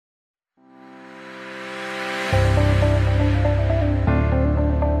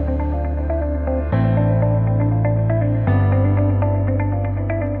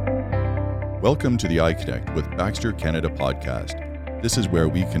Welcome to the iConnect with Baxter Canada podcast. This is where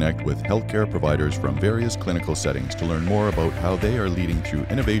we connect with healthcare providers from various clinical settings to learn more about how they are leading through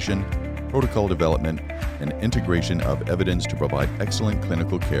innovation, protocol development, and integration of evidence to provide excellent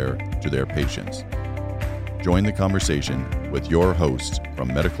clinical care to their patients. Join the conversation with your hosts from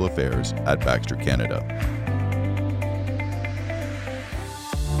Medical Affairs at Baxter Canada.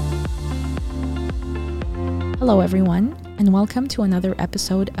 Hello everyone, and welcome to another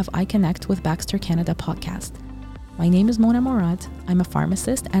episode of iConnect with Baxter Canada podcast. My name is Mona Morad. I'm a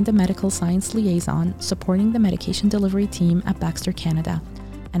pharmacist and a medical science liaison supporting the medication delivery team at Baxter Canada,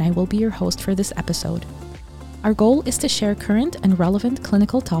 and I will be your host for this episode. Our goal is to share current and relevant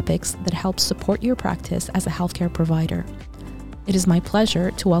clinical topics that help support your practice as a healthcare provider. It is my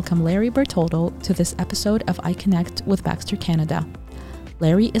pleasure to welcome Larry Bertoldo to this episode of iConnect with Baxter Canada.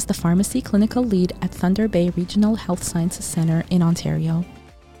 Larry is the pharmacy clinical lead at Thunder Bay Regional Health Sciences Centre in Ontario.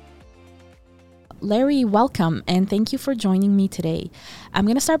 Larry, welcome, and thank you for joining me today. I'm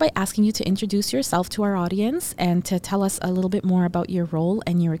going to start by asking you to introduce yourself to our audience and to tell us a little bit more about your role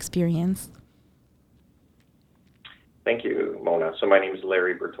and your experience. Thank you, Mona. So my name is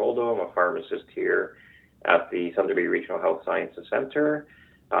Larry Bertoldo. I'm a pharmacist here at the Thunder Bay Regional Health Sciences Centre.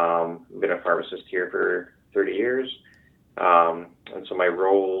 I've been a pharmacist here for 30 years. And so my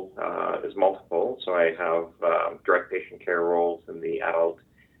role is multiple. So I have direct patient care roles in the adult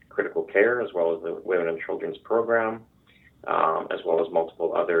critical care, as well as the women and children's program, as well as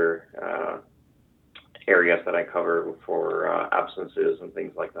multiple other areas that I cover for absences and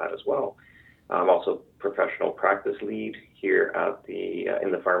things like that as well. I'm also professional practice lead here at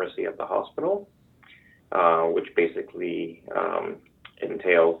in the pharmacy at the hospital, which basically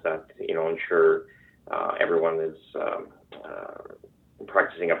entails that, ensure everyone is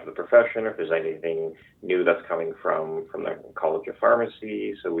practicing up to the profession, or if there's anything new that's coming from the College of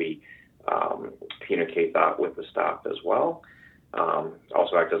Pharmacy. So we communicate that with the staff as well.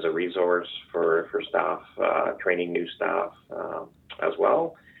 Also act as a resource for staff, training new staff as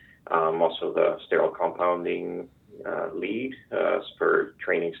well. Also the sterile compounding lead for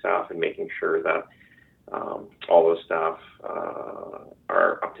training staff and making sure that all the staff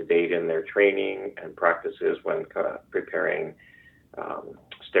are up to date in their training and practices when preparing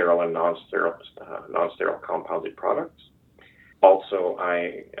sterile and non-sterile compounded products. Also,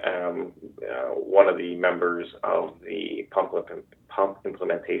 I am one of the members of the pump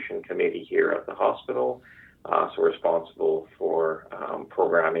implementation committee here at the hospital. So responsible for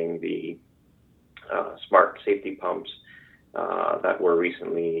programming the smart safety pumps that were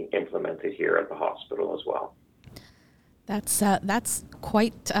recently implemented here at the hospital as well. That's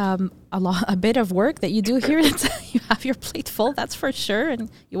quite a bit of work that you do here. You have your plate full, that's for sure,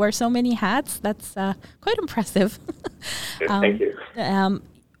 and you wear so many hats. That's quite impressive. Thank you.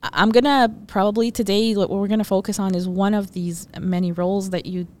 I'm gonna probably today what we're gonna focus on is one of these many roles that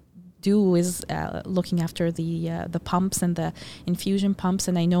you do is looking after the pumps and the infusion pumps,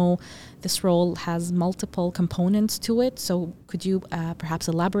 and I know this role has multiple components to it. So could you perhaps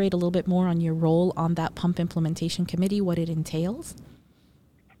elaborate a little bit more on your role on that pump implementation committee, what it entails?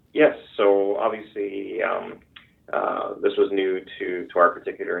 Yes. So obviously, this was new to our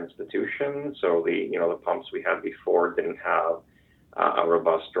particular institution. So the pumps we had before didn't have a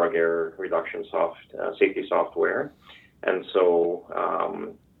robust drug error reduction safety software, and so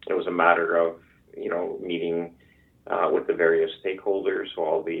it was a matter of, meeting with the various stakeholders, so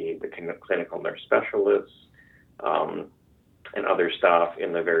all the clinical nurse specialists and other staff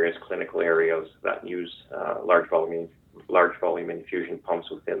in the various clinical areas that use large volume infusion pumps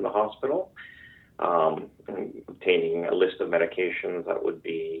within the hospital, and obtaining a list of medications that would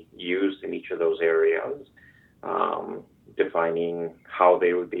be used in each of those areas, defining how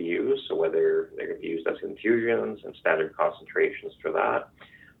they would be used, so whether they're going to be used as infusions and standard concentrations for that,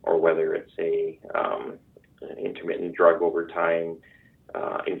 or whether it's an intermittent drug over time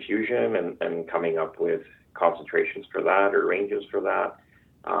infusion and coming up with concentrations for that or ranges for that.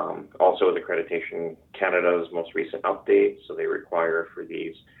 Also, with Accreditation Canada's most recent update, so they require for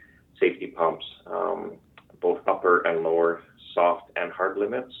these safety pumps both upper and lower soft and hard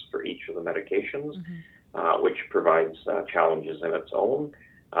limits for each of the medications, which provides challenges in its own.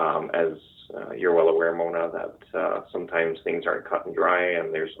 As you're well aware, Mona, that sometimes things aren't cut and dry,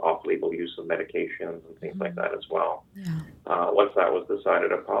 and there's off-label use of medications and things like that as well. Yeah. Once that was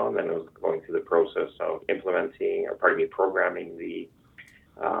decided upon, then it was going through the process of programming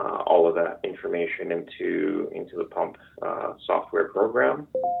all of that information into the pump software program.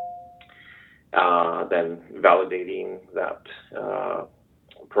 Then validating that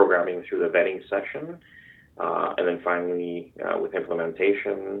programming through the vetting session, And then finally, with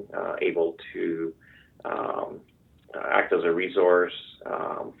implementation, able to act as a resource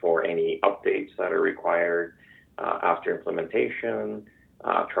for any updates that are required after implementation,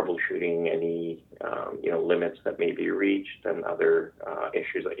 troubleshooting any limits that may be reached, and other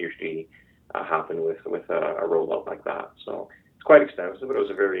issues that usually happen with a rollout like that. So it's quite extensive, but it was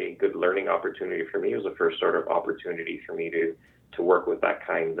a very good learning opportunity for me. It was the first sort of opportunity for me to work with that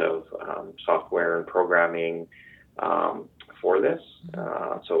kind of software and programming for this.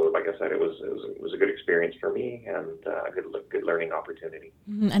 So, like I said, it was a good experience for me and a good learning opportunity.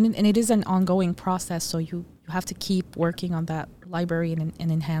 And it is an ongoing process, so you have to keep working on that library and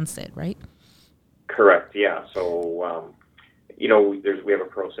enhance it, right? Correct. Yeah. So, we have a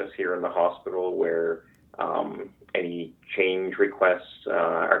process here in the hospital where any change requests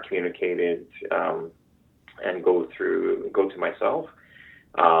are communicated and go to myself.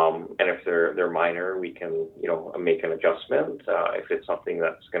 And if they're minor, we can, make an adjustment. If it's something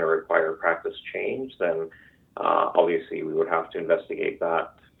that's going to require practice change, then obviously we would have to investigate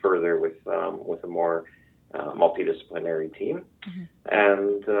that further with a more multidisciplinary team.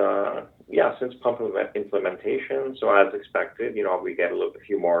 And since pump implementation, so as expected, we get a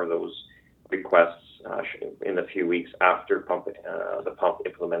few more of those requests in the few weeks after the pump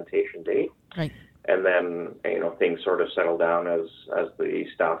implementation date. Right. And then, things sort of settle down as the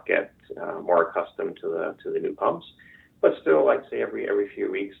staff get more accustomed to the new pumps. But still, I'd say every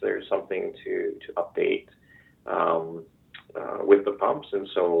few weeks there's something to update with the pumps. And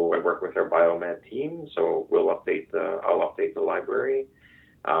so I work with our biomed team. So I'll update the library,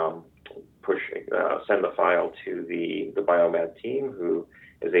 send the file to the biomed team, who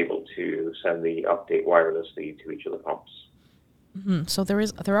is able to send the update wirelessly to each of the pumps. So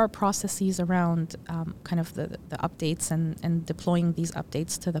there are processes around kind of the updates and deploying these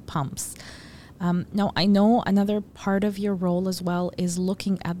updates to the pumps. Now, I know another part of your role as well is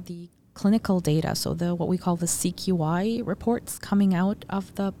looking at the clinical data, so what we call the CQI reports coming out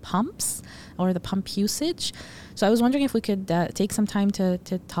of the pumps or the pump usage. So I was wondering if we could take some time to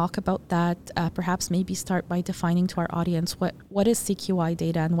talk about that, perhaps maybe start by defining to our audience what is CQI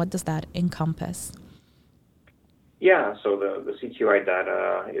data and what does that encompass? Yeah, so the CQI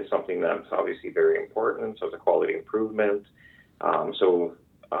data is something that's obviously very important. So it's a quality improvement.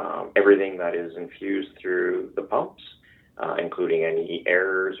 Everything that is infused through the pumps, including any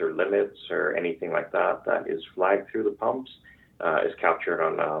errors or limits or anything like that is flagged through the pumps, is captured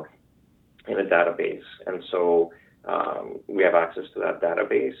in a database. And so we have access to that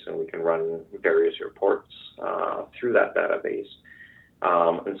database, and we can run various reports through that database.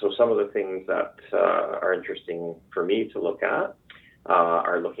 And so some of the things that are interesting for me to look at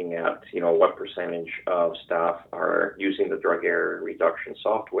are looking at, what percentage of staff are using the drug error reduction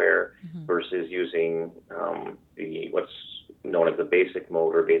software versus using what's known as the basic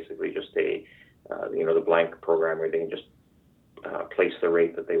mode, or basically just the blank program where they can just place the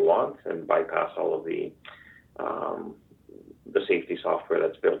rate that they want and bypass all of the safety software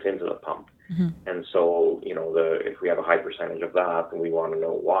that's built into the pump. And so, if we have a high percentage of that, then we want to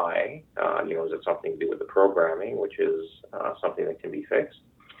know why. Is it something to do with the programming, which is something that can be fixed?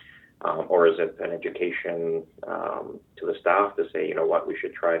 Or is it an education to the staff to say, we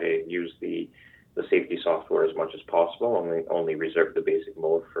should try to use the safety software as much as possible, only reserve the basic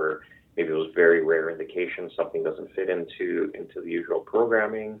mode for maybe those very rare indications, something doesn't fit into the usual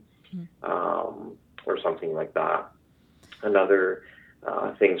programming, or something like that. Another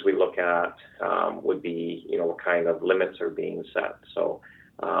things we look at would be, what kind of limits are being set. So,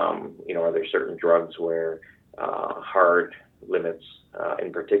 are there certain drugs where hard limits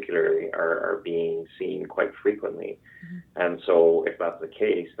in particular are being seen quite frequently? And so if that's the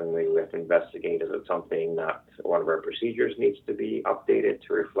case, then we have to investigate, is it something that one of our procedures needs to be updated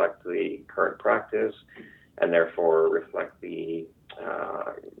to reflect the current practice and therefore reflect the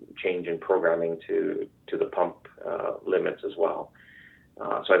change in programming to the pump limits as well.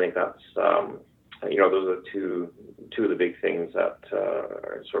 So I think that's, those are two of the big things that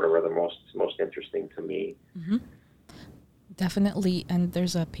sort of are the most interesting to me. Definitely, and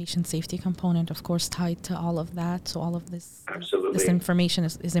there's a patient safety component, of course, tied to all of that. So all of this information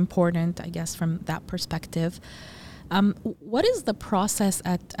is important, I guess, from that perspective. What is the process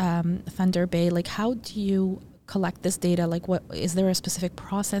at Thunder Bay? Like, how do you collect this data? Like, what is there a specific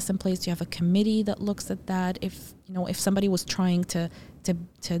process in place? Do you have a committee that looks at that? If somebody was trying to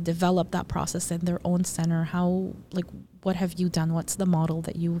develop that process in their own center, what have you done? What's the model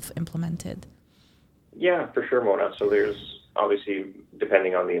that you've implemented? Yeah, for sure, Mona. So there's obviously,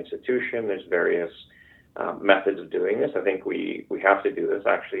 depending on the institution, there's various methods of doing this. I think we have to do this.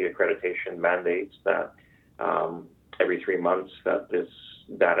 Actually, accreditation mandates that every 3 months that this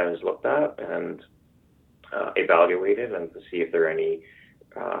data is looked at and evaluated, and to see if there are any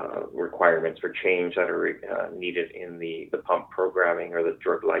requirements for change that are needed in the pump programming or the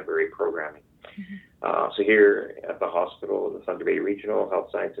drug library programming. So here at the hospital, the Thunder Bay Regional Health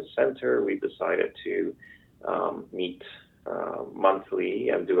Sciences Center, we decided to meet monthly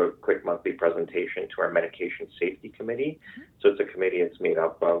and do a quick monthly presentation to our Medication Safety Committee. So it's a committee that's made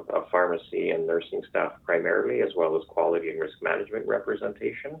up of pharmacy and nursing staff primarily, as well as quality and risk management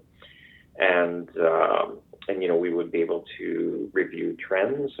representation. And we would be able to review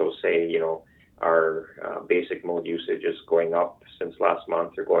trends. So say, our basic mode usage is going up since last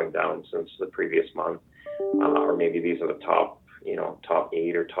month or going down since the previous month, or maybe these are the top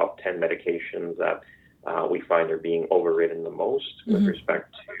 8 or top 10 medications that we find are being overridden the most with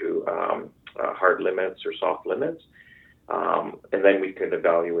respect to hard limits or soft limits. And then we could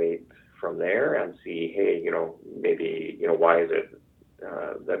evaluate from there and see, hey, maybe, why is it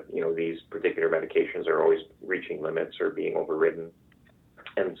that, these particular medications are always reaching limits or being overridden.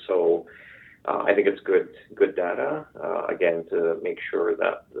 And so I think it's good data, again, to make sure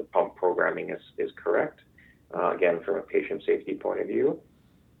that the pump programming is correct, again, from a patient safety point of view,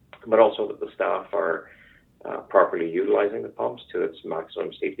 but also that the staff are properly utilizing the pumps to its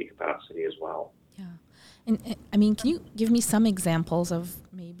maximum safety capacity as well. Yeah. And I mean, can you give me some examples of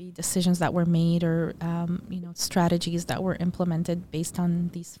maybe decisions that were made or, strategies that were implemented based on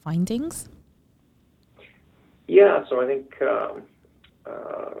these findings? Yeah, so I think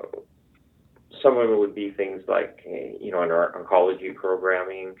some of it would be things like, in our oncology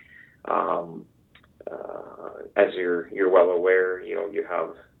programming, as you're well aware, you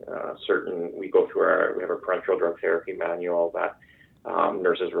have we go through we have a parenteral drug therapy manual that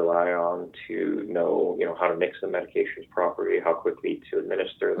nurses rely on to know, how to mix the medications properly, how quickly to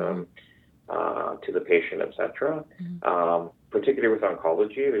administer them to the patient, etc. Particularly with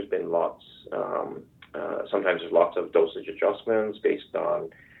oncology, there's been sometimes there's lots of dosage adjustments based on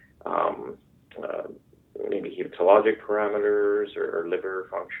maybe hematologic parameters or liver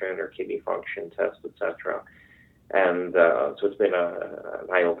function or kidney function tests, etc. And so it's been an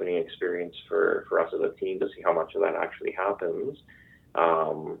eye-opening experience for us as a team to see how much of that actually happens,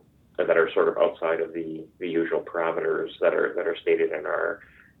 that are sort of outside of the usual parameters that are stated in our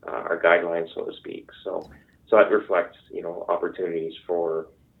guidelines, so to speak. So that reflects, opportunities for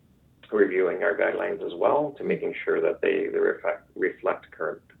reviewing our guidelines as well, to making sure that they reflect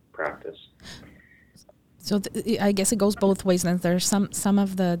current practice. So I guess it goes both ways. And there's some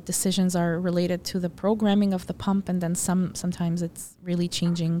of the decisions are related to the programming of the pump, and then sometimes it's really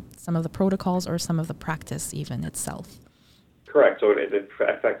changing some of the protocols or some of the practice even itself. Correct. So it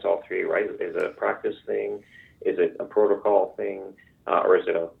affects all three, right? Is it a practice thing? Is it a protocol thing? Or is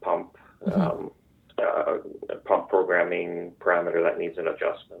it a pump pump programming parameter that needs an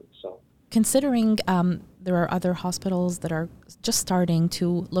adjustment? So, considering there are other hospitals that are just starting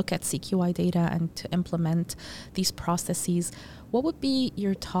to look at CQI data and to implement these processes, what would be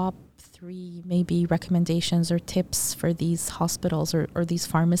your top 3 maybe recommendations or tips for these hospitals or these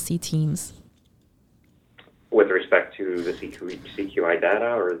pharmacy teams? With respect to the CQI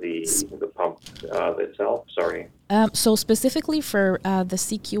data or the pump itself? Sorry. So specifically for the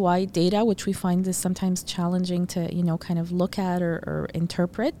CQI data, which we find is sometimes challenging to, kind of look at or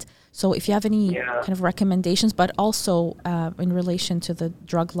interpret. So if you have any kind of recommendations, but also in relation to the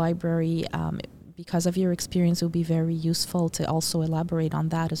drug library, because of your experience, it would be very useful to also elaborate on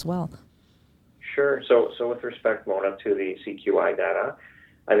that as well. Sure. So with respect, Mona, to the CQI data,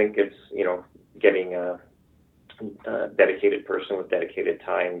 I think it's, getting a dedicated person with dedicated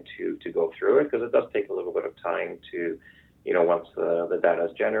time to go through it, because it does take a little bit of time to, once the data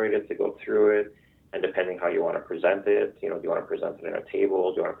is generated, to go through it, and depending how you want to present it, do you want to present it in a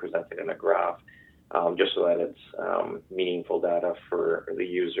table, do you want to present it in a graph, just so that it's meaningful data for the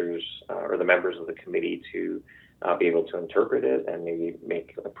users or the members of the committee to be able to interpret it and maybe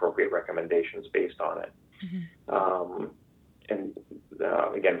make appropriate recommendations based on it. And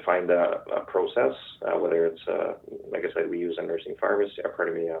again, find a process, whether it's, like I said, we use a nursing pharmacy,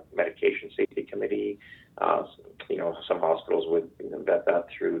 a medication safety committee. Some hospitals would vet that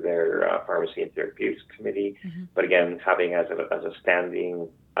through their pharmacy and therapeutics committee. But again, having as a standing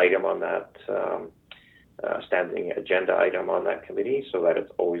item on that, standing agenda item on that committee, so that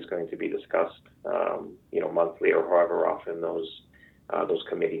it's always going to be discussed, monthly or however often those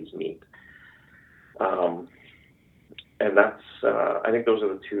committees meet. And that's, I think those are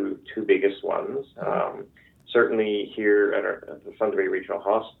the two biggest ones. Certainly here at the Thunder Bay Regional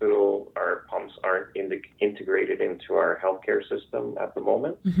Hospital, our pumps aren't integrated into our healthcare system at the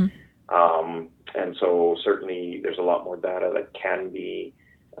moment. And so certainly there's a lot more data that can be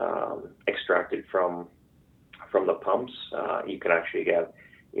extracted from the pumps. You can actually get,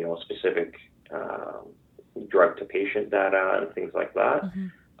 specific drug to patient data and things like that,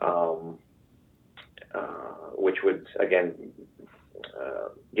 which would again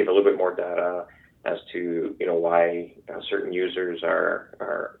give a little bit more data as to why certain users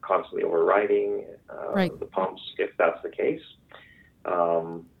are constantly overriding the pumps, if that's the case.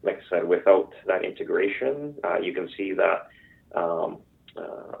 Like I said, without that integration, you can see that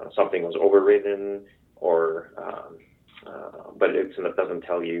something was overridden, or but it doesn't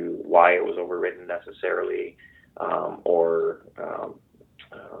tell you why it was overridden necessarily, or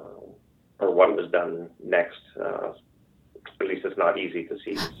what was done next. At least it's not easy to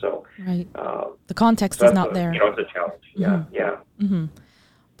see. So the context is not there. It's a challenge. Yeah.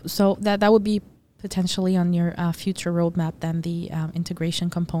 So that would be potentially on your future roadmap, then the integration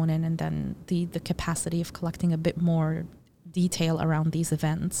component, and then the capacity of collecting a bit more detail around these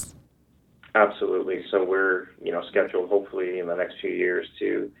events. Absolutely. So we're scheduled hopefully in the next few years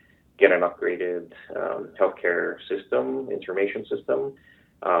to get an upgraded healthcare system, information system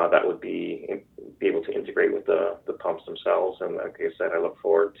that would be able to integrate with the pumps themselves. And like I said, I look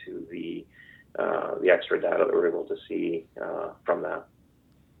forward to the extra data that we're able to see from that.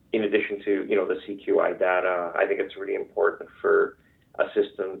 In addition to, the CQI data, I think it's really important for a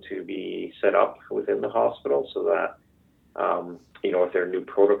system to be set up within the hospital so that, if there are new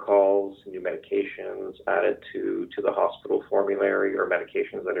protocols, new medications added to the hospital formulary, or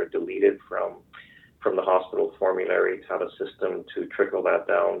medications that are deleted from the hospital formulary, to have a system to trickle that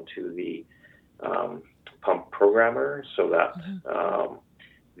down to the pump programmer so that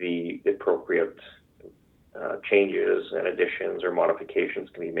the appropriate changes and additions or modifications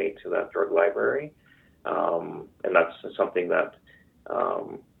can be made to that drug library. And that's something that,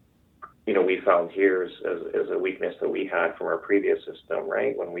 we found here as a weakness that we had from our previous system,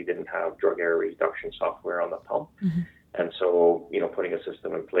 right, when we didn't have drug error reduction software on the pump. And so, putting a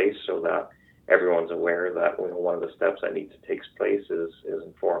system in place so that everyone's aware that one of the steps that needs to take place is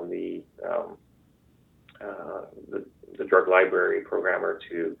inform the drug library programmer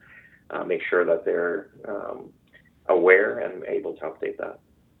to make sure that they're aware and able to update that.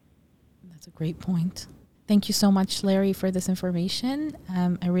 That's a great point. Thank you so much, Larry, for this information.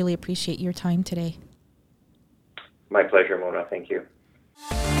 I really appreciate your time today. My pleasure, Mona. Thank you.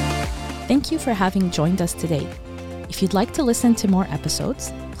 Thank you for having joined us today. If you'd like to listen to more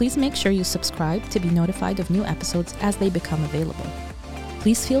episodes, please make sure you subscribe to be notified of new episodes as they become available.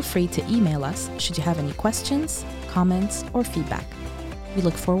 Please feel free to email us should you have any questions, comments, or feedback. We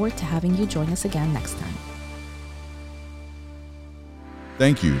look forward to having you join us again next time.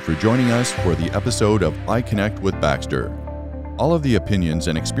 Thank you for joining us for the episode of I Connect with Baxter. All of the opinions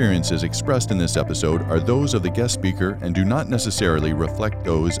and experiences expressed in this episode are those of the guest speaker and do not necessarily reflect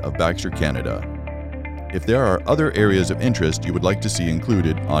those of Baxter Canada. If there are other areas of interest you would like to see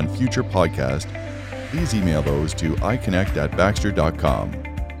included on future podcasts, please email those to iconnect@baxter.com.